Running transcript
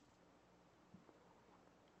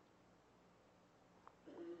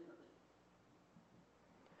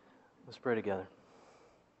Let's pray together.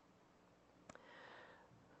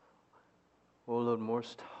 O Lord,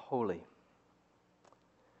 most holy,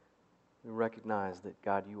 we recognize that,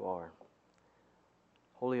 God, you are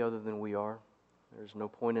holy other than we are. There's no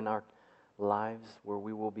point in our lives where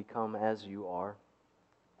we will become as you are.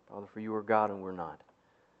 Father, for you are God and we're not.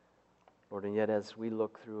 Lord, and yet as we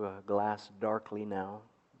look through a glass darkly now,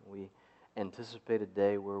 we anticipate a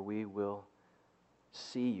day where we will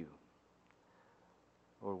see you.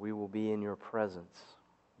 Lord, we will be in your presence.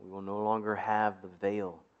 We will no longer have the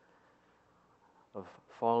veil of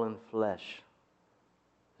fallen flesh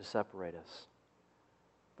to separate us.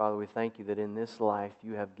 Father, we thank you that in this life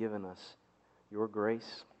you have given us your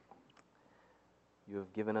grace. You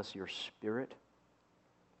have given us your Spirit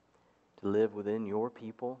to live within your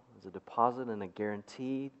people as a deposit and a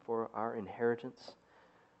guarantee for our inheritance.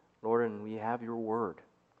 Lord, and we have your word,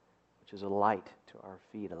 which is a light to our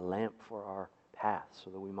feet, a lamp for our path, so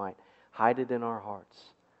that we might hide it in our hearts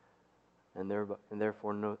and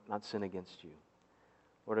therefore not sin against you.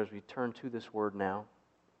 Lord, as we turn to this word now,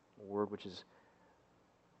 a word which has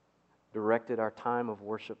directed our time of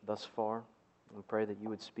worship thus far, we pray that you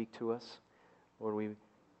would speak to us. Lord, we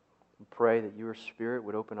pray that your Spirit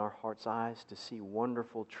would open our hearts' eyes to see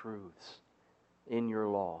wonderful truths in your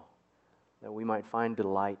law, that we might find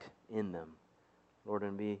delight in them, Lord,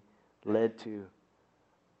 and be led to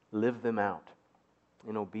live them out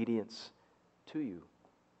in obedience to you,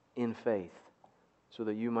 in faith, so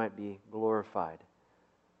that you might be glorified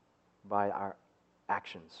by our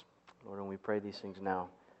actions. Lord, and we pray these things now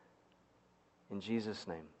in Jesus'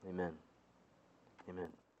 name. Amen. Amen.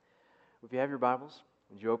 If you have your Bibles,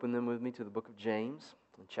 would you open them with me to the book of James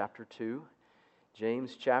in chapter 2?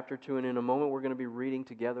 James chapter 2, and in a moment we're going to be reading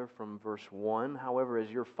together from verse 1. However, as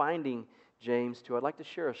you're finding James 2, I'd like to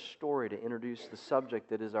share a story to introduce the subject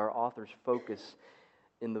that is our author's focus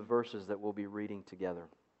in the verses that we'll be reading together.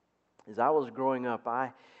 As I was growing up,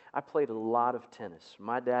 I played a lot of tennis.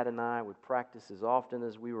 My dad and I would practice as often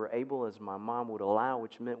as we were able, as my mom would allow,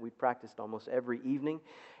 which meant we practiced almost every evening,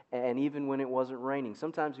 and even when it wasn't raining.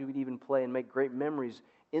 Sometimes we would even play and make great memories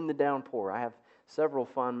in the downpour. I have several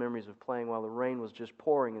fond memories of playing while the rain was just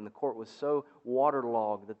pouring and the court was so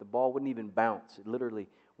waterlogged that the ball wouldn't even bounce. It literally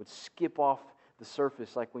would skip off the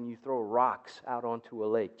surface like when you throw rocks out onto a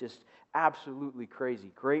lake. Just absolutely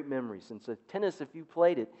crazy. Great memories. And so tennis, if you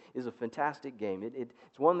played it, is a fantastic game.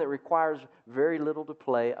 It's one that requires very little to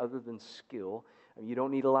play other than skill. You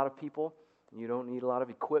don't need a lot of people. You don't need a lot of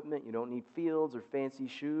equipment. You don't need fields or fancy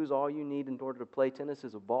shoes. All you need in order to play tennis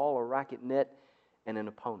is a ball, a racket, net, and an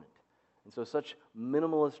opponent. And so such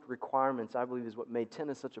minimalist requirements, I believe, is what made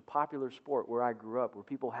tennis such a popular sport where I grew up, where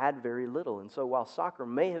people had very little. And so while soccer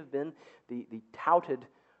may have been the touted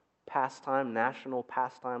pastime, national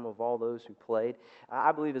pastime of all those who played,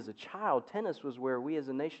 I believe as a child, tennis was where we as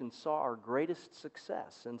a nation saw our greatest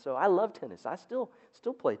success. And so I love tennis. I still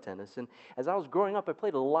play tennis. And as I was growing up, I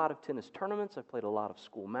played a lot of tennis tournaments. I played a lot of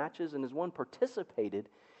school matches. And as one participated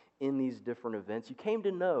in these different events, you came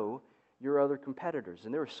to know your other competitors.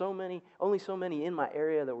 And there were only so many in my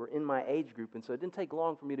area that were in my age group, and so it didn't take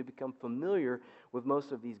long for me to become familiar with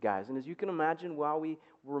most of these guys. And as you can imagine, while we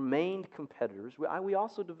remained competitors, we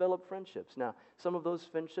also developed friendships. Now, some of those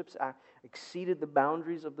friendships exceeded the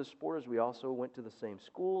boundaries of the sport, as we also went to the same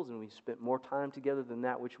schools, and we spent more time together than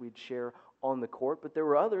that which we'd share on the court. But there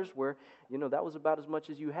were others where, that was about as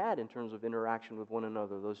much as you had in terms of interaction with one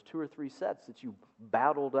another, those 2 or 3 sets that you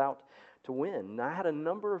battled out to win. And I had a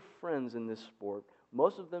number of friends in this sport.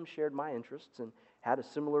 Most of them shared my interests and had a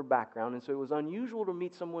similar background, and so it was unusual to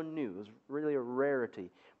meet someone new. It was really a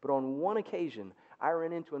rarity. But on one occasion, I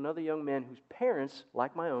ran into another young man whose parents,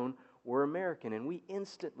 like my own, were American, and we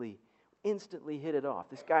instantly hit it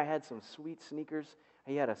off. This guy had some sweet sneakers.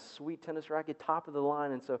 He had a sweet tennis racket, top of the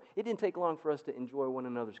line, and so it didn't take long for us to enjoy one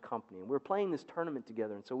another's company. And we were playing this tournament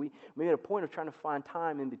together, and so we made a point of trying to find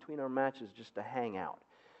time in between our matches just to hang out.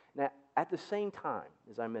 Now, at the same time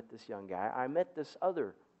as I met this young guy, I met this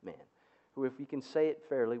other man who, if we can say it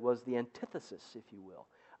fairly, was the antithesis, if you will,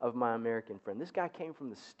 of my American friend. This guy came from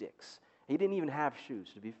the sticks. He didn't even have shoes,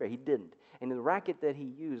 to be fair. He didn't. And the racket that he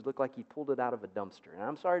used looked like he pulled it out of a dumpster. And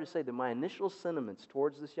I'm sorry to say that my initial sentiments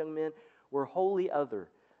towards this young man were wholly other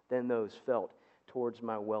than those felt towards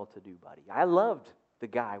my well-to-do buddy. I loved the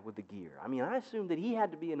guy with the gear. I mean, I assumed that he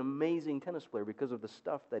had to be an amazing tennis player because of the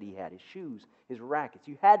stuff that he had, his shoes, his rackets.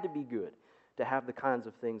 You had to be good to have the kinds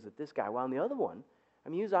of things that this guy, while on the other one, I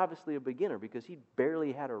mean, he was obviously a beginner because he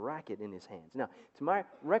barely had a racket in his hands. Now, to my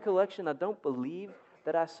recollection, I don't believe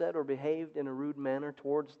that I said or behaved in a rude manner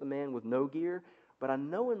towards the man with no gear, but I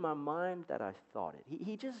know in my mind that I thought it.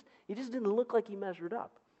 He just didn't look like he measured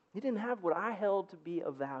up. He didn't have what I held to be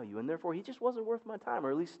of value, and therefore he just wasn't worth my time,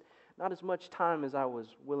 or at least not as much time as I was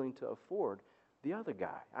willing to afford the other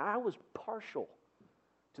guy. I was partial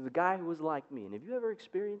to the guy who was like me. And have you ever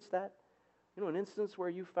experienced that? You know, an instance where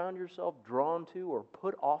you found yourself drawn to or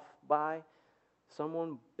put off by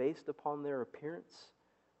someone based upon their appearance?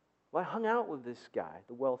 Well, I hung out with this guy,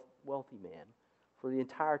 the wealthy man, for the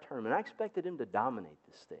entire tournament. I expected him to dominate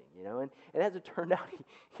this thing, you know, and as it turned out,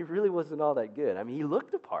 he really wasn't all that good. I mean, he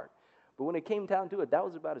looked the part, but when it came down to it, that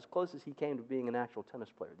was about as close as he came to being an actual tennis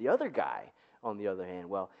player. The other guy, on the other hand,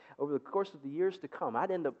 well, over the course of the years to come,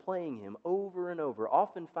 I'd end up playing him over and over,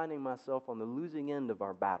 often finding myself on the losing end of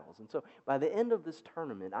our battles. And so by the end of this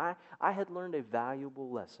tournament, I had learned a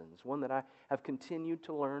valuable lesson. It's one that I have continued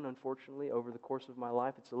to learn, unfortunately, over the course of my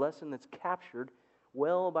life. It's a lesson that's captured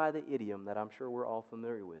well by the idiom that I'm sure we're all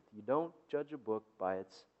familiar with. You don't judge a book by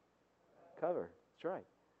its cover. That's right.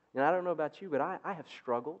 And I don't know about you, but I have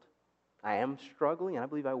struggled. I am struggling, and I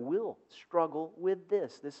believe I will struggle with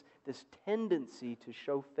this tendency to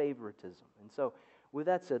show favoritism. And so, with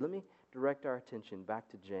that said, let me direct our attention back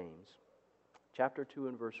to James, chapter 2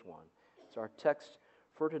 and verse 1. It's our text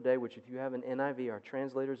for today, which if you have an NIV, our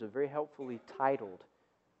translators have very helpfully titled,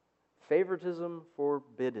 Favoritism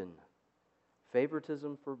Forbidden.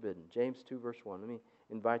 Favoritism Forbidden. James 2, verse 1. Let me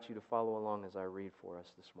invite you to follow along as I read for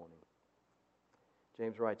us this morning.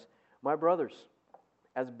 James writes, My brothers,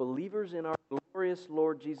 as believers in our glorious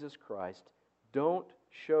Lord Jesus Christ, don't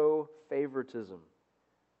show favoritism.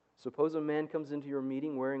 Suppose a man comes into your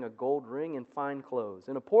meeting wearing a gold ring and fine clothes,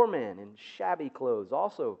 and a poor man in shabby clothes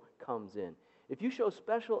also comes in. If you show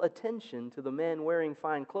special attention to the man wearing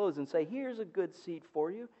fine clothes and say, here's a good seat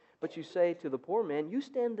for you, but you say to the poor man, you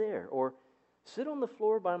stand there, or sit on the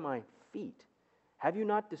floor by my feet, have you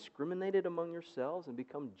not discriminated among yourselves and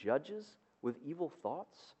become judges with evil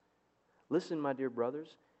thoughts? Listen, my dear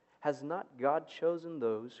brothers, has not God chosen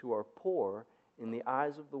those who are poor in the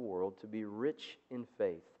eyes of the world to be rich in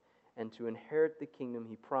faith and to inherit the kingdom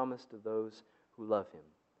he promised to those who love him?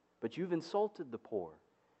 But you've insulted the poor.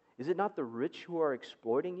 Is it not the rich who are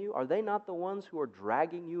exploiting you? Are they not the ones who are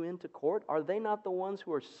dragging you into court? Are they not the ones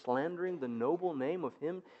who are slandering the noble name of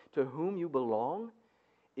him to whom you belong?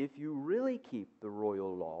 If you really keep the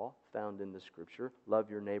royal law found in the Scripture, love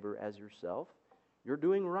your neighbor as yourself, you're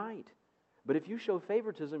doing right. But if you show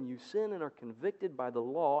favoritism, you sin and are convicted by the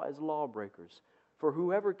law as lawbreakers. For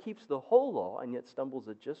whoever keeps the whole law and yet stumbles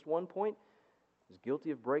at just one point is guilty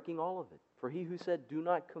of breaking all of it. For he who said, do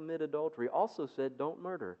not commit adultery, also said, don't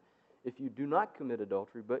murder. If you do not commit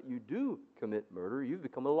adultery, but you do commit murder, you've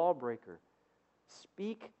become a lawbreaker.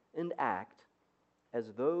 Speak and act as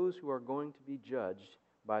those who are going to be judged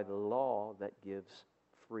by the law that gives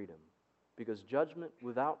freedom. Because judgment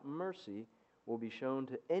without mercy will be shown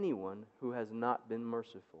to anyone who has not been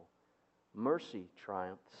merciful. Mercy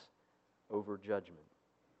triumphs over judgment.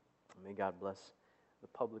 May God bless the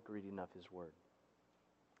public reading of His Word.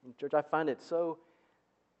 In church, I find it so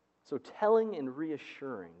telling and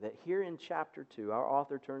reassuring that here in chapter 2, our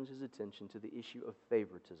author turns his attention to the issue of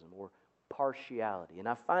favoritism or partiality. And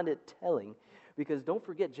I find it telling because don't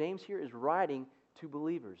forget, James here is writing to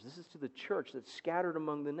believers. This is to the church that's scattered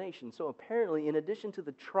among the nations. So apparently, in addition to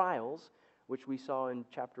the trials, which we saw in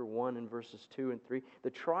chapter 1 and verses 2 and 3, the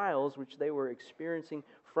trials which they were experiencing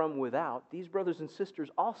from without, these brothers and sisters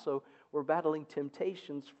also were battling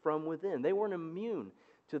temptations from within. They weren't immune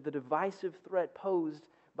to the divisive threat posed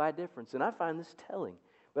by difference. And I find this telling.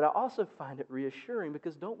 But I also find it reassuring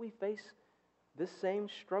because don't we face this same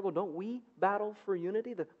struggle? Don't we battle for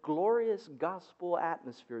unity? The glorious gospel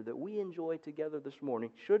atmosphere that we enjoy together this morning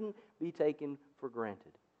shouldn't be taken for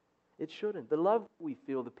granted. It shouldn't. The love we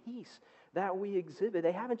feel, the peace that we exhibit,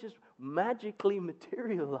 they haven't just magically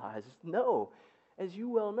materialized. No. As you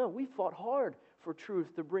well know, we fought hard for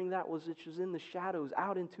truth to bring that which was in the shadows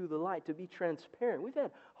out into the light, to be transparent. We've had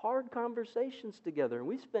hard conversations together, and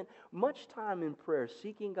we spent much time in prayer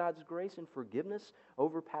seeking God's grace and forgiveness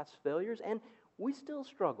over past failures, and we still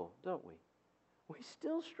struggle, don't we? We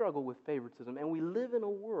still struggle with favoritism, and we live in a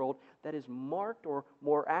world that is marked, or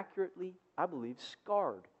more accurately, I believe,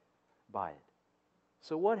 scarred by it.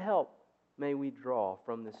 So what help may we draw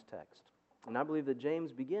from this text? And I believe that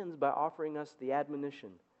James begins by offering us the admonition.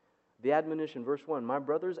 The admonition, verse 1, my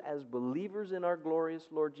brothers, as believers in our glorious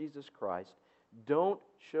Lord Jesus Christ, don't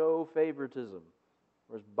show favoritism.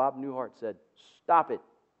 Or as Bob Newhart said, stop it.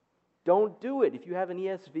 Don't do it. If you have an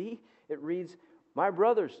ESV, it reads, my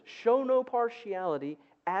brothers, show no partiality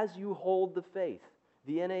as you hold the faith.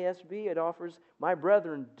 The NASB, it offers, my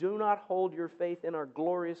brethren, do not hold your faith in our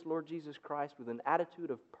glorious Lord Jesus Christ with an attitude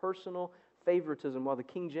of personal favoritism, while the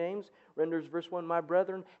King James renders verse 1, "My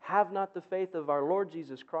brethren, have not the faith of our Lord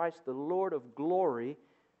Jesus Christ, the Lord of glory,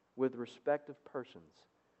 with respect of persons."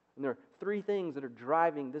 And there are three things that are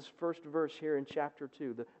driving this first verse here in chapter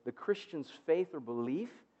 2. The Christian's faith or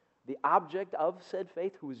belief, the object of said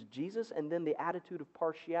faith, who is Jesus, and then the attitude of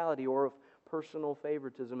partiality or of personal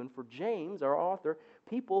favoritism. And for James, our author,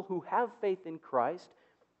 people who have faith in Christ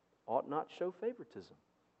ought not show favoritism.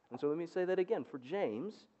 And so let me say that again. For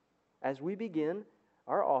James, as we begin,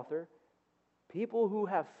 our author, people who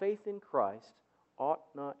have faith in Christ ought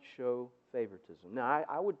not show favoritism. Now,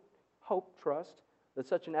 I would hope, trust, that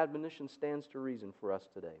such an admonition stands to reason for us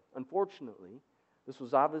today. Unfortunately, this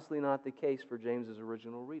was obviously not the case for James's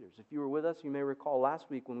original readers. If you were with us, you may recall last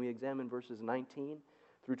week when we examined verses 19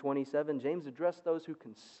 through 27, James addressed those who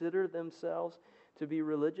consider themselves to be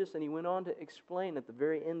religious, and he went on to explain at the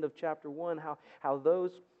very end of chapter 1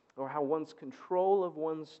 how one's control of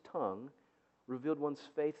one's tongue revealed one's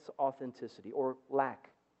faith's authenticity or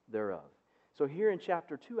lack thereof. So here in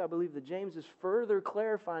chapter 2, I believe that James is further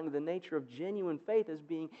clarifying the nature of genuine faith as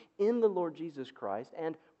being in the Lord Jesus Christ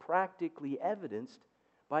and practically evidenced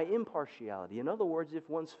by impartiality. In other words, if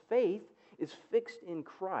one's faith is fixed in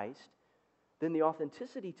Christ, then the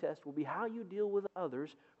authenticity test will be how you deal with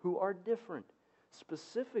others who are different.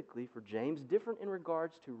 Specifically for James, different in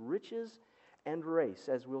regards to riches and race,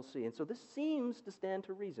 as we'll see. And so this seems to stand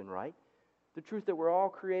to reason, right? The truth that we're all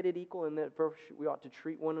created equal and that we ought to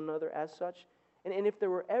treat one another as such. And if there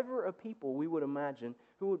were ever a people, we would imagine,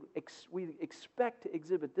 who we expect to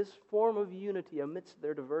exhibit this form of unity amidst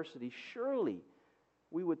their diversity, surely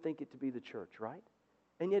we would think it to be the church, right?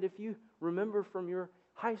 And yet if you remember from your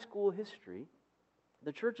high school history,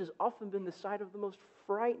 the church has often been the site of the most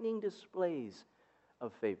frightening displays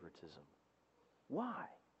of favoritism. Why?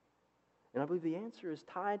 And I believe the answer is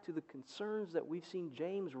tied to the concerns that we've seen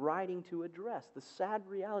James writing to address. The sad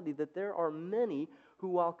reality that there are many who,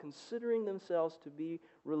 while considering themselves to be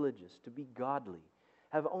religious, to be godly,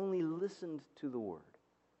 have only listened to the Word.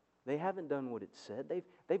 They haven't done what it said.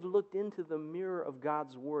 They've looked into the mirror of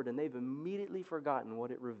God's Word and they've immediately forgotten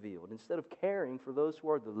what it revealed. Instead of caring for those who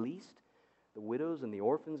are the least, the widows and the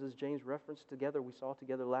orphans, as James referenced together, we saw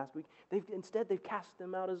together last week, they've cast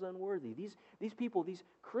them out as unworthy. These people, these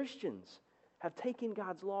Christians, have taken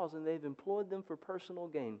God's laws and they've employed them for personal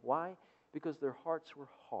gain. Why? Because their hearts were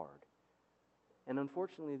hard. And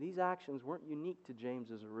unfortunately, these actions weren't unique to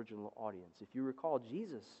James's original audience. If you recall,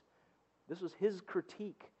 Jesus, this was his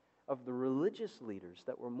critique of the religious leaders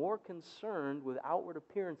that were more concerned with outward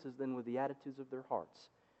appearances than with the attitudes of their hearts.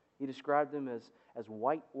 He described them as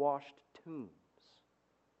whitewashed tombs.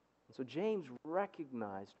 And so James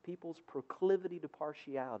recognized people's proclivity to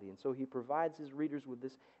partiality, and so he provides his readers with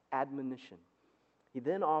this admonition. He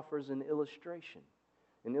then offers an illustration.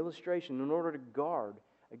 An illustration in order to guard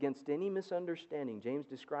against any misunderstanding. James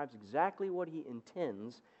describes exactly what he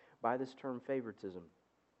intends by this term favoritism.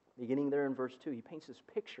 Beginning there in verse 2, he paints this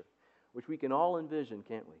picture, which we can all envision,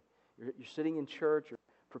 can't we? You're sitting in church, you're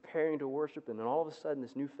preparing to worship, and then all of a sudden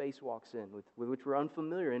this new face walks in with which we're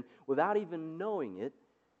unfamiliar, and without even knowing it,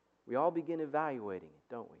 we all begin evaluating it,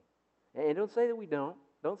 don't we? And don't say that we don't.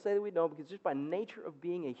 Don't say that we don't, because just by nature of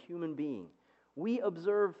being a human being, we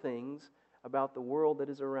observe things about the world that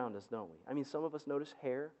is around us, don't we? I mean, some of us notice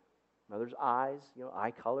hair, others eyes,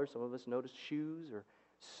 eye color. Some of us notice shoes or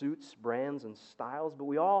suits, brands, and styles, but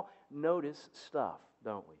we all notice stuff,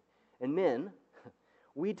 don't we? And men,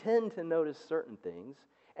 we tend to notice certain things,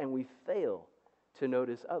 and we fail to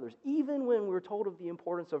notice others. Even when we're told of the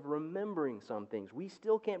importance of remembering some things, we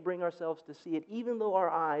still can't bring ourselves to see it, even though our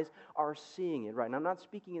eyes are seeing it, right? And I'm not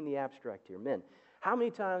speaking in the abstract here. Men, how many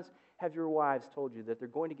times have your wives told you that they're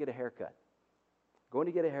going to get a haircut? Going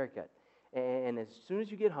to get a haircut. And as soon as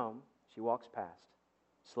you get home, she walks past,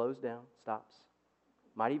 slows down, stops,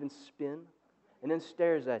 might even spin, and then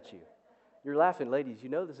stares at you. You're laughing, ladies, you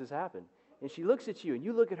know this has happened. And she looks at you, and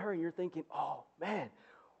you look at her, and you're thinking, oh, man,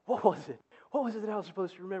 what was it? What was it that I was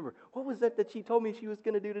supposed to remember? What was that she told me she was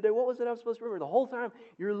going to do today? What was it I was supposed to remember? The whole time,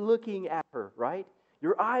 you're looking at her, right?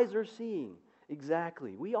 Your eyes are seeing.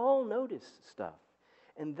 Exactly. We all notice stuff.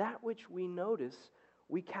 And that which we notice,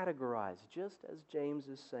 we categorize, just as James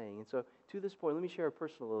is saying. And so, to this point, let me share a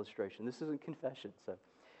personal illustration. This isn't confession.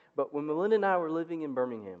 But when Melinda and I were living in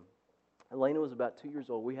Birmingham, Elena was about 2 years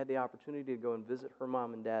old. We had the opportunity to go and visit her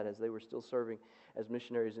mom and dad as they were still serving as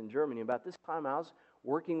missionaries in Germany. About this time, I was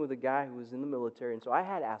working with a guy who was in the military, and so I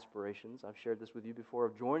had aspirations. I've shared this with you before,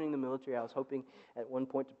 of joining the military. I was hoping at one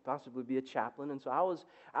point to possibly be a chaplain, and so I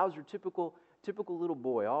was your typical little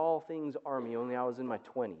boy, all things Army, only I was in my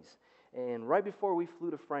 20s. And right before we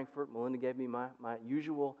flew to Frankfurt, Melinda gave me my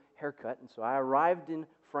usual haircut. And so I arrived in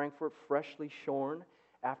Frankfurt freshly shorn.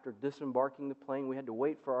 After disembarking the plane, we had to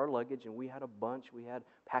wait for our luggage, and we had a bunch. We had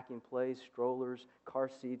packing plays, strollers,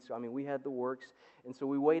 car seats. I mean, we had the works. And so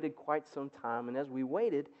we waited quite some time. And as we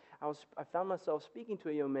waited, I found myself speaking to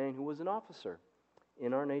a young man who was an officer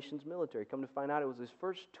in our nation's military. Come to find out, it was his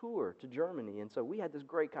first tour to Germany. And so we had this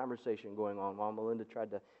great conversation going on while Melinda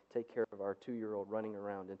tried to take care of our 2-year-old running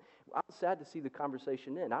around. And I was sad to see the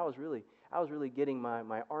conversation end. I was really getting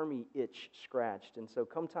my army itch scratched. And so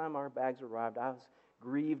come time our bags arrived, I was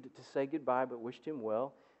grieved to say goodbye, but wished him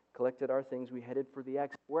well, collected our things. We headed for the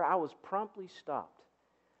exit, where I was promptly stopped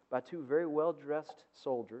by 2 very well-dressed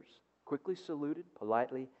soldiers, quickly saluted,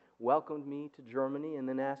 politely welcomed me to Germany, and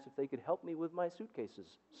then asked if they could help me with my suitcases,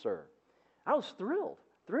 sir. I was thrilled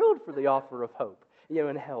for the offer of hope,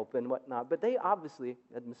 and help and whatnot. But they obviously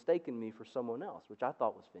had mistaken me for someone else, which I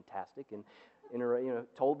thought was fantastic, and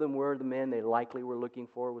told them where the man they likely were looking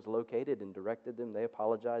for was located and directed them. They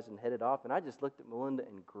apologized and headed off, and I just looked at Melinda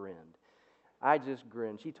and grinned. I just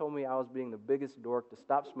grinned. She told me I was being the biggest dork to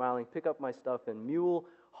stop smiling, pick up my stuff, and mule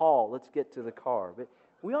haul. Let's get to the car. But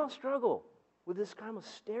we all struggle with this kind of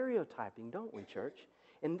stereotyping, don't we, church?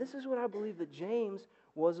 And this is what I believe that James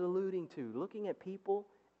was alluding to, looking at people,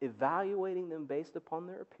 evaluating them based upon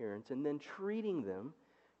their appearance, and then treating them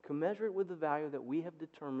commensurate with the value that we have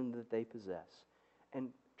determined that they possess. And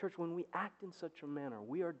church, when we act in such a manner,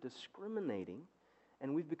 we are discriminating,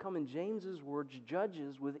 and we've become, in James's words,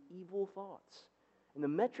 judges with evil thoughts. And the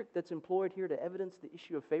metric that's employed here to evidence the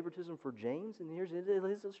issue of favoritism for James, and here's his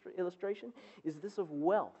illustration, is this of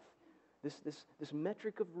wealth, this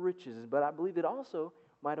metric of riches. But I believe it also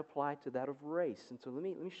might apply to that of race. And so let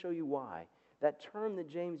me show you why. That term that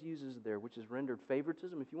James uses there, which is rendered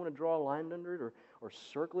favoritism, if you want to draw a line under it or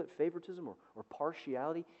circle it, favoritism or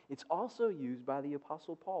partiality, it's also used by the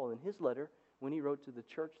Apostle Paul in his letter when he wrote to the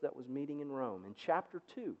church that was meeting in Rome. In chapter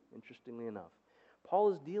 2, interestingly enough,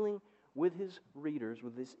 Paul is dealing with his readers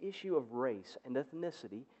with this issue of race and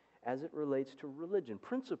ethnicity as it relates to religion,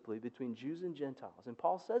 principally between Jews and Gentiles. And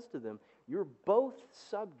Paul says to them, you're both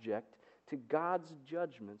subject to God's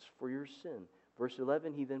judgments for your sin. Verse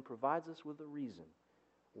 11, he then provides us with a reason.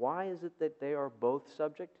 Why is it that they are both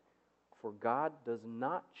subject? For God does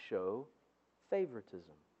not show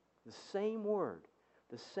favoritism. The same word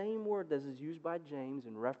that is used by James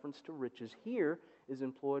in reference to riches here is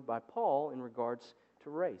employed by Paul in regards to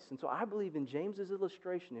race. And so I believe in James's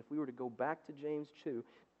illustration, if we were to go back to James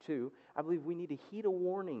 2, I believe we need to heed a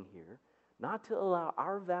warning here, not to allow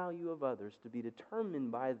our value of others to be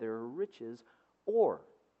determined by their riches or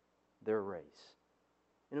their race.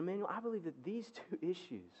 And Emmanuel, I believe that these 2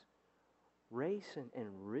 issues, race and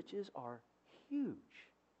riches, are huge.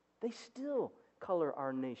 They still color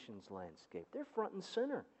our nation's landscape. They're front and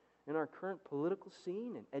center in our current political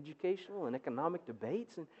scene and educational and economic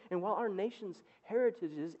debates. And while our nation's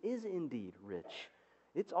heritage is indeed rich,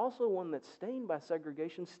 it's also one that's stained by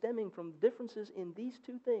segregation stemming from differences in these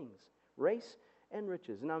 2 things, race and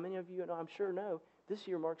riches. And now many of you, I'm sure, know this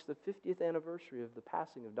year marks the 50th anniversary of the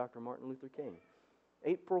passing of Dr. Martin Luther King.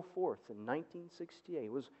 April 4th in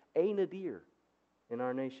 1968 was a nadir in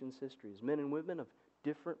our nation's history, as men and women of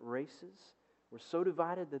different races were so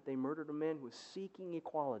divided that they murdered a man who was seeking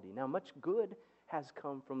equality. Now, much good has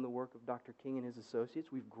come from the work of Dr. King and his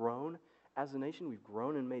associates. We've grown as a nation. We've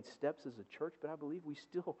grown and made steps as a church, but I believe we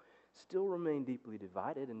still remain deeply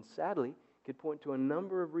divided, and sadly could point to a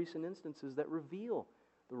number of recent instances that reveal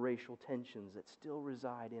the racial tensions that still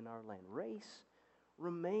reside in our land. Race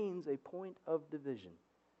remains a point of division,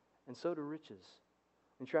 and so do riches.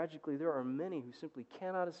 And tragically, there are many who simply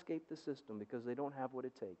cannot escape the system because they don't have what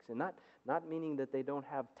it takes. And not meaning that they don't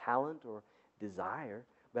have talent or desire,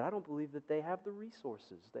 but I don't believe that they have the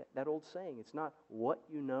resources. That old saying, it's not what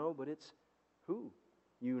you know, but it's who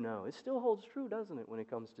you know. It still holds true, doesn't it, when it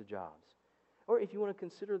comes to jobs? Or if you want to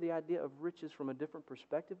consider the idea of riches from a different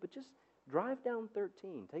perspective, but just drive down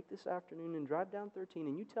 13. Take this afternoon and drive down 13,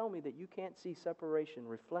 and you tell me that you can't see separation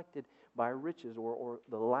reflected by riches or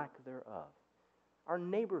the lack thereof. Our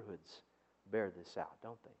neighborhoods bear this out,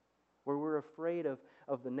 don't they? Where we're afraid of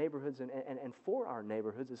the neighborhoods, and for our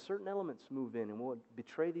neighborhoods, as certain elements move in, and we'll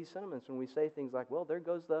betray these sentiments when we say things like, well, there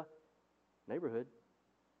goes the neighborhood,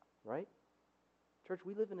 right? Church,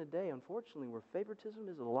 we live in a day, unfortunately, where favoritism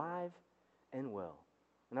is alive and well.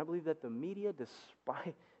 And I believe that the media,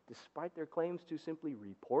 despite their claims to simply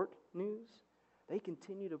report news, they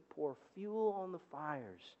continue to pour fuel on the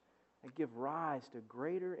fires that give rise to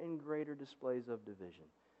greater and greater displays of division.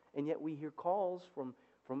 And yet we hear calls from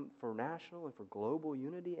for national and for global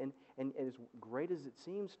unity. And as great as it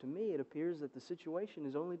seems to me, it appears that the situation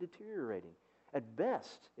is only deteriorating. At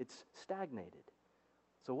best, it's stagnated.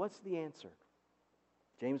 So what's the answer?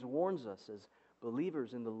 James warns us as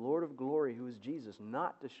believers in the Lord of glory, who is Jesus,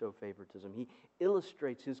 not to show favoritism. He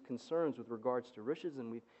illustrates his concerns with regards to riches,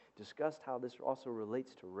 and we've discussed how this also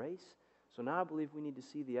relates to race. So now I believe we need to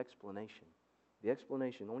see the explanation. The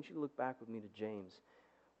explanation. I want you to look back with me to James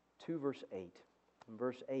 2, verse 8. In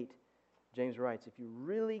verse 8, James writes, if you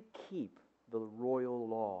really keep the royal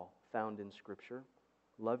law found in Scripture,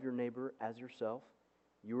 love your neighbor as yourself,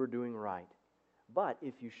 you are doing right. But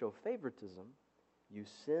if you show favoritism, you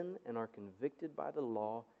sin and are convicted by the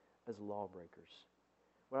law as lawbreakers.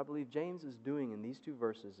 What I believe James is doing in these two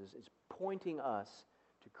verses is pointing us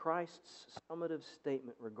to Christ's summative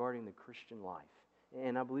statement regarding the Christian life.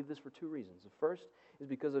 And I believe this for two reasons. The first is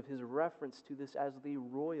because of his reference to this as the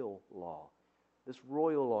royal law. This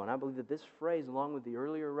royal law. And I believe that this phrase, along with the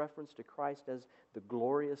earlier reference to Christ as the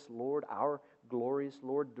glorious Lord, our glorious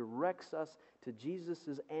Lord, directs us to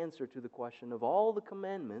Jesus' answer to the question of all the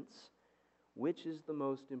commandments, which is the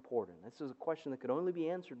most important? This is a question that could only be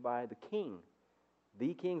answered by the king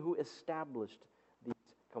who established these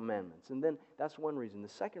commandments. And then that's one reason. The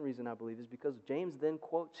second reason, I believe, is because James then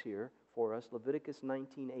quotes here for us Leviticus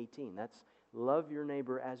 19:18. That's love your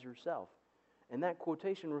neighbor as yourself. And that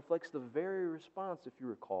quotation reflects the very response, if you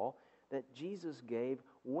recall, that Jesus gave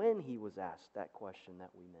when he was asked that question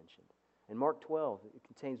that we mentioned. In Mark 12, it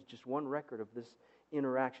contains just one record of this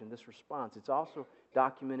interaction, this response. It's also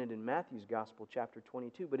documented in Matthew's Gospel, chapter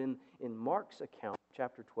 22. But in Mark's account,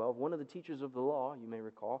 chapter 12, one of the teachers of the law, you may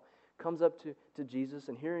recall, comes up to Jesus,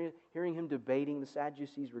 and hearing him debating the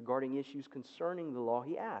Sadducees regarding issues concerning the law,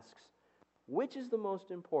 he asks, which is the most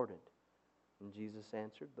important? And Jesus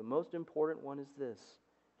answered, the most important one is this.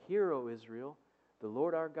 Hear, O Israel, the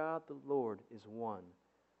Lord our God, the Lord is one.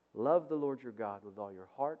 Love the Lord your God with all your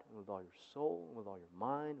heart, and with all your soul, and with all your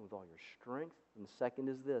mind, and with all your strength. And the second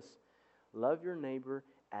is this. Love your neighbor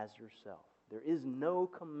as yourself. There is no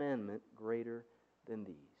commandment greater than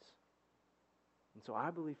these. And so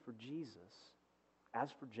I believe for Jesus, as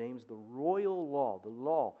for James, the royal law, the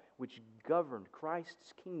law which governed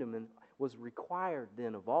Christ's kingdom and was required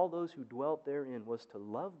then of all those who dwelt therein, was to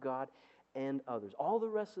love God and others. All the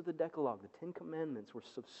rest of the Decalogue, the Ten Commandments, were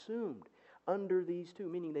subsumed under these two,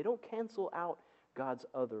 meaning they don't cancel out God's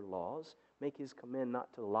other laws, make his command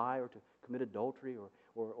not to lie or to commit adultery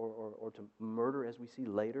or to murder, as we see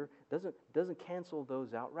later. Doesn't cancel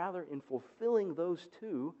those out. Rather, in fulfilling those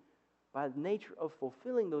two, by the nature of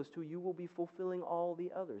fulfilling those two, you will be fulfilling all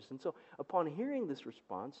the others. And so, upon hearing this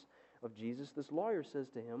response of Jesus, this lawyer says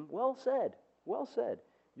to him, well said, well said.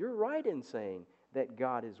 You're right in saying that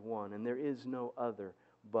God is one and there is no other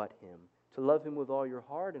but him. To love him with all your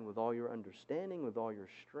heart and with all your understanding, with all your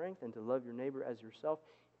strength, and to love your neighbor as yourself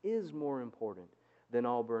is more important than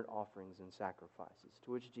all burnt offerings and sacrifices.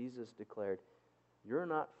 To which Jesus declared, you're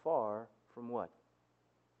not far from what?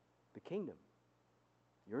 The kingdom.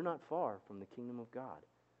 You're not far from the kingdom of God.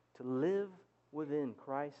 To live within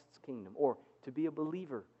Christ's kingdom, or to be a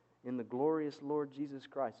believer in the glorious Lord Jesus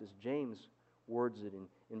Christ, as James words it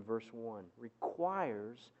in verse 1,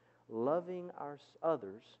 requires loving our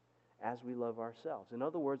others as we love ourselves. In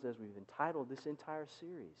other words, as we've entitled this entire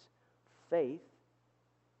series, faith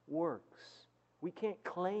works. We can't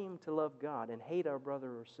claim to love God and hate our brother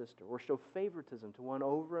or sister or show favoritism to one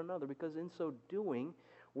over another, because in so doing,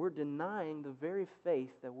 we're denying the very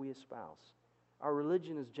faith that we espouse. Our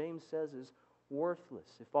religion, as James says, is worthless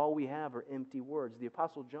if all we have are empty words. The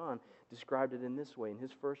Apostle John described it in this way. In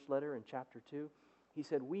his first letter in chapter 2, he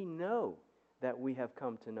said, we know that we have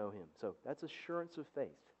come to know him. So that's assurance of faith.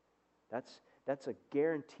 That's a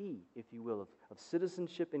guarantee, if you will, of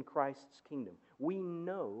citizenship in Christ's kingdom. We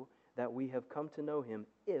know that we have come to know him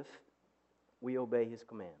if we obey his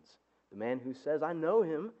commands. The man who says, I know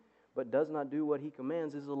him, but does not do what he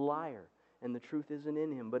commands is a liar, and the truth isn't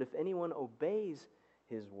in him. But if anyone obeys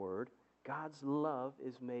his word, God's love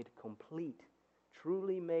is made complete,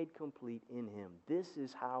 truly made complete in him. This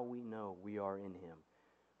is how we know we are in him.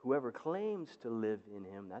 Whoever claims to live in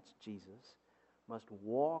him, that's Jesus, must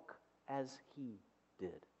walk as he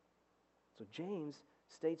did. So James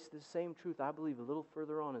states the same truth, I believe, a little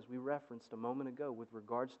further on, as we referenced a moment ago, with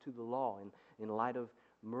regards to the law in light of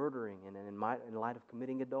murdering and in light of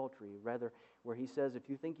committing adultery. Rather, where he says, if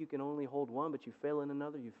you think you can only hold one but you fail in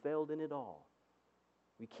another, you failed in it all.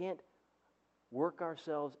 We can't work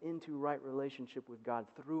ourselves into right relationship with God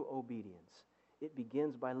through obedience. It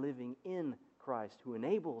begins by living in Christ, who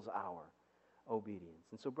enables our obedience.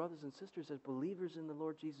 And so, brothers and sisters, as believers in the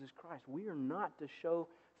Lord Jesus Christ, we are not to show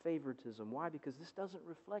favoritism. Why? Because this doesn't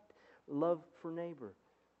reflect love for neighbor.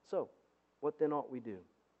 So, what then ought we do?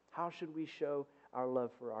 How should we show our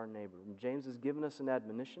love for our neighbor? And James has given us an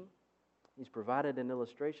admonition. He's provided an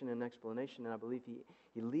illustration and explanation, and I believe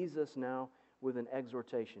he leaves us now with an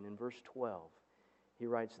exhortation. In verse 12, he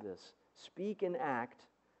writes this: "Speak and act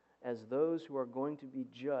as those who are going to be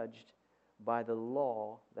judged by the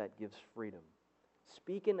law that gives freedom."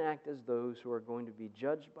 Speak and act as those who are going to be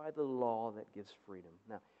judged by the law that gives freedom.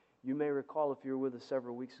 Now, you may recall, if you were with us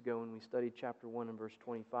several weeks ago when we studied chapter 1 and verse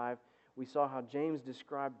 25, we saw how James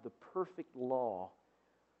described the perfect law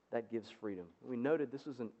that gives freedom. We noted this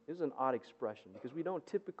is an odd expression because we don't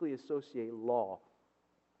typically associate law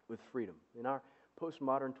with freedom. In our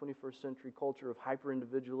postmodern 21st century culture of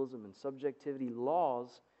hyper-individualism and subjectivity,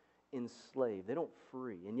 laws enslave. They don't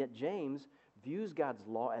free. And yet James views God's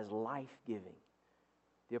law as life-giving.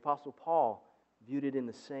 The Apostle Paul viewed it in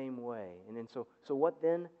the same way. And so what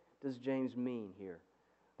then does James mean here?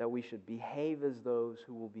 That we should behave as those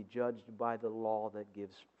who will be judged by the law that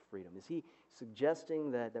gives freedom. Is he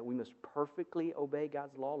suggesting that we must perfectly obey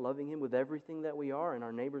God's law, loving Him with everything that we are and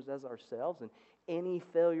our neighbors as ourselves, and any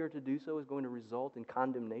failure to do so is going to result in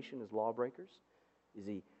condemnation as lawbreakers? Is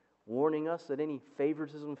he warning us that any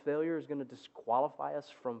favoritism failure is going to disqualify us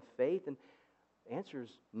from faith? And the answer is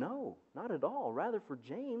no, not at all. Rather, for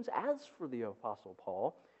James, as for the Apostle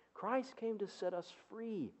Paul, Christ came to set us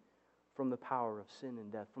free from the power of sin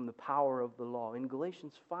and death, from the power of the law. In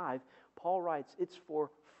Galatians 5, Paul writes, it's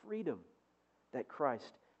for freedom that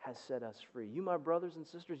Christ has set us free. You, my brothers and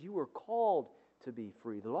sisters, you were called to be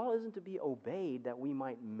free. The law isn't to be obeyed that we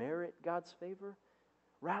might merit God's favor.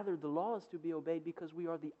 Rather, the law is to be obeyed because we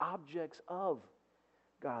are the objects of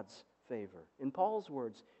God's favor. In Paul's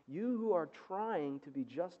words, you who are trying to be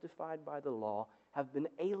justified by the law have been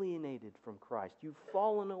alienated from Christ. You've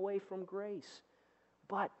fallen away from grace.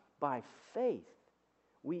 But by faith,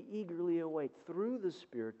 we eagerly await through the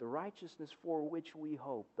Spirit the righteousness for which we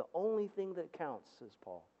hope. The only thing that counts, says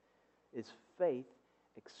Paul, is faith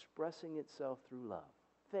expressing itself through love.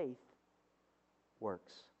 Faith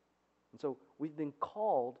works. And so we've been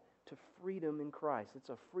called to freedom in Christ. It's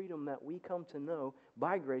a freedom that we come to know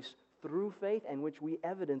by grace through faith and which we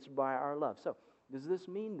evidence by our love. So does this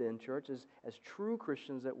mean then, church, as true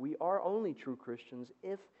Christians, that we are only true Christians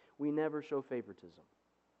if we never show favoritism?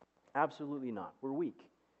 Absolutely not. We're weak.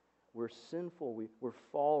 We're sinful. We're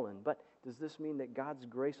fallen. But does this mean that God's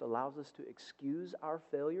grace allows us to excuse our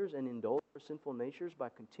failures and indulge our sinful natures by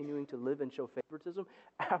continuing to live and show favoritism?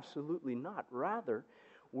 Absolutely not. Rather,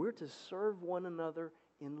 we're to serve one another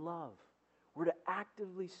in love. We're to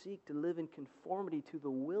actively seek to live in conformity to the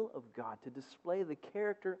will of God, to display the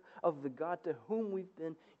character of the God to whom we've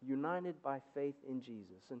been united by faith in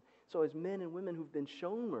Jesus. And so as men and women who've been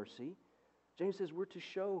shown mercy, James says we're to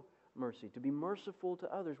show mercy, to be merciful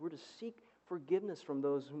to others. We're to seek forgiveness from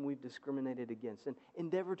those whom we've discriminated against and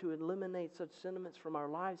endeavor to eliminate such sentiments from our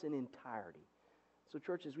lives in entirety. So,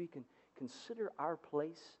 church, as we can consider our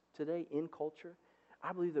place today in culture,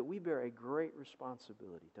 I believe that we bear a great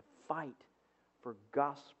responsibility to fight for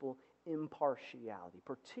gospel impartiality,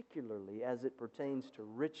 particularly as it pertains to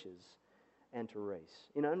riches and to race.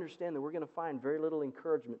 Understand that we're going to find very little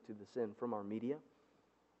encouragement to this end from our media,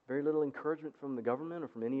 very little encouragement from the government or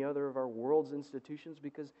from any other of our world's institutions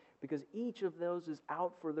because each of those is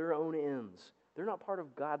out for their own ends. They're not part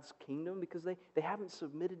of God's kingdom because they haven't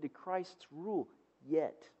submitted to Christ's rule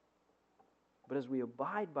yet. But as we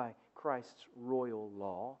abide by Christ's royal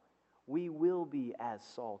law, we will be as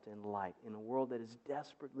salt and light in a world that is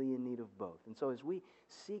desperately in need of both. And so as we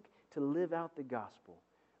seek to live out the gospel,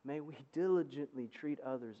 may we diligently treat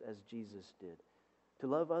others as Jesus did. To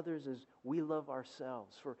love others as we love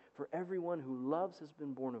ourselves. For everyone who loves has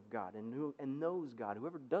been born of God and knows God.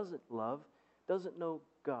 Whoever doesn't love doesn't know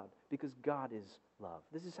God because God is love.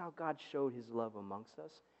 This is how God showed His love amongst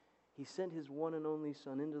us. He sent His one and only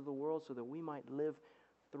Son into the world so that we might live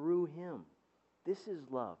through Him. This is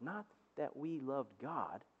love. Not that we loved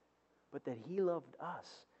God, but that He loved us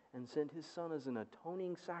and sent His Son as an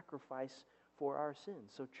atoning sacrifice for our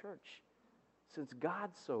sins. So, church, since God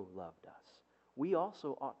so loved us, we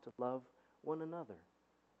also ought to love one another.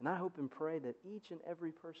 And I hope and pray that each and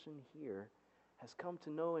every person here has come to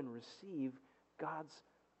know and receive God's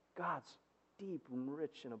deep and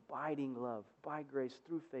rich and abiding love by grace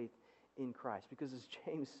through faith in Christ. Because as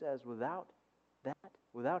James says, without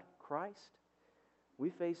Christ, we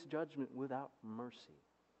face judgment without mercy.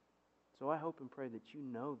 So I hope and pray that you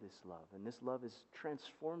know this love, and this love has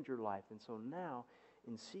transformed your life. And so now,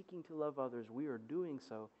 in seeking to love others, we are doing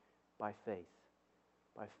so by faith.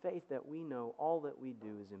 by faith that we know all that we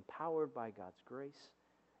do is empowered by God's grace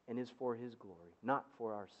and is for His glory, not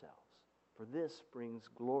for ourselves. For this brings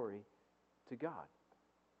glory to God.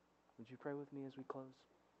 Would you pray with me as we close?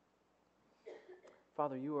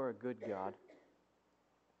 Father, you are a good God.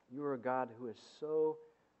 You are a God who has so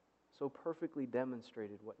perfectly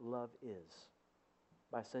demonstrated what love is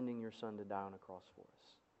by sending your Son to die on a cross for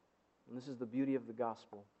us. And this is the beauty of the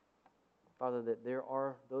gospel. Father, that there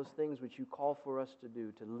are those things which you call for us to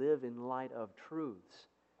do, to live in light of truths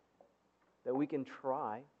that we can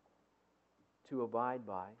try to abide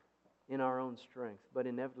by in our own strength, but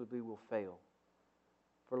inevitably will fail.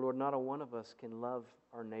 For Lord, not a one of us can love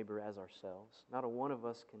our neighbor as ourselves. Not a one of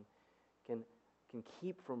us can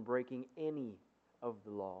keep from breaking any of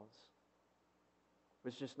the laws.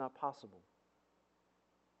 It's just not possible.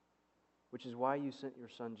 Which is why you sent your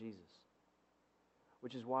Son Jesus.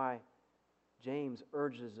 Which is why James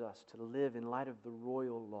urges us to live in light of the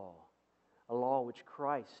royal law. A law which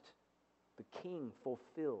Christ, the King,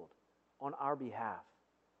 fulfilled on our behalf.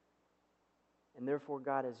 And therefore,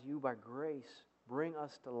 God, as you by grace bring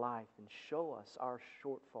us to life and show us our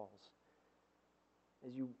shortfalls,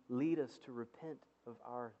 as you lead us to repent of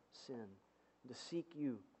our sin, to seek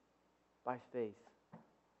you by faith,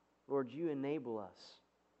 Lord, you enable us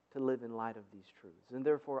to live in light of these truths. And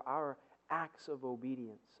therefore, our acts of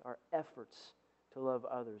obedience, our efforts to love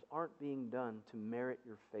others, aren't being done to merit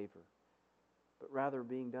your favor, but rather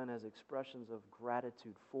being done as expressions of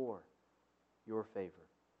gratitude for your favor,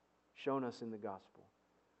 shown us in the gospel.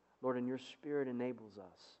 Lord, and your Spirit enables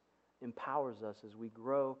us, empowers us as we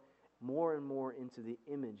grow more and more into the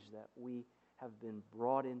image that we have been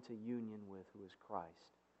brought into union with, who is Christ.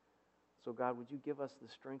 So God, would you give us the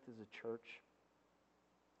strength as a church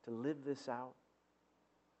to live this out,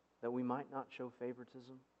 that we might not show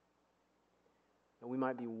favoritism, that we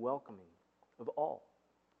might be welcoming of all,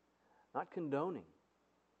 not condoning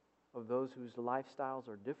of those whose lifestyles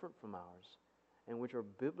are different from ours and which are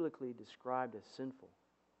biblically described as sinful.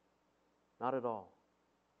 Not at all.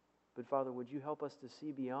 But Father, would you help us to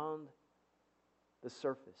see beyond the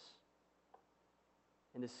surface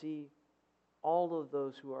and to see all of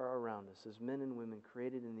those who are around us as men and women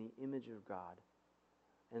created in the image of God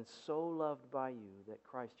and so loved by you that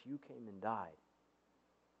Christ, you came and died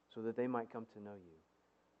so that they might come to know you.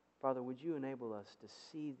 Father, would you enable us to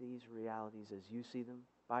see these realities as you see them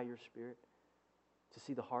by your Spirit, to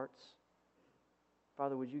see the hearts?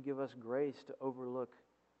 Father, would you give us grace to overlook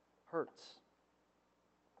hurts,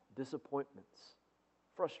 disappointments,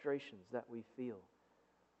 frustrations that we feel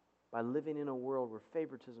by living in a world where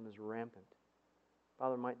favoritism is rampant.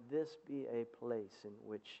 Father, might this be a place in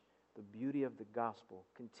which the beauty of the gospel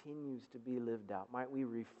continues to be lived out. Might we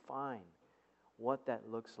refine what that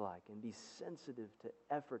looks like and be sensitive to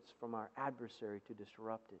efforts from our adversary to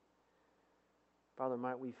disrupt it. Father,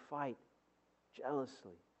 might we fight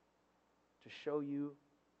jealously to show you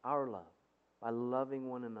our love by loving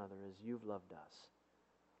one another as you've loved us.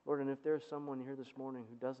 Lord, and if there's someone here this morning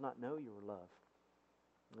who does not know your love,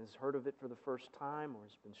 and has heard of it for the first time, or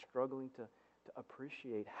has been struggling to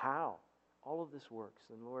appreciate how all of this works,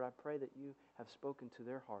 then Lord, I pray that you have spoken to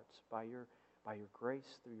their hearts by your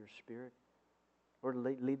grace, through your Spirit. Lord,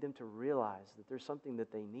 lead them to realize that there's something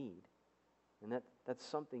that they need, and that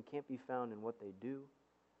something can't be found in what they do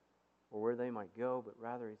or where they might go, but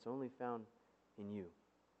rather it's only found in you.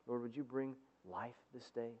 Lord, would you bring life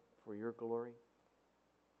this day for your glory?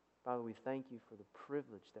 Father, we thank you for the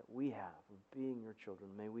privilege that we have of being your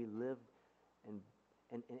children. May we live and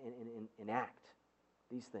enact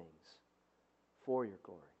these things for your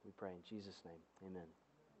glory. We pray in Jesus' name. Amen.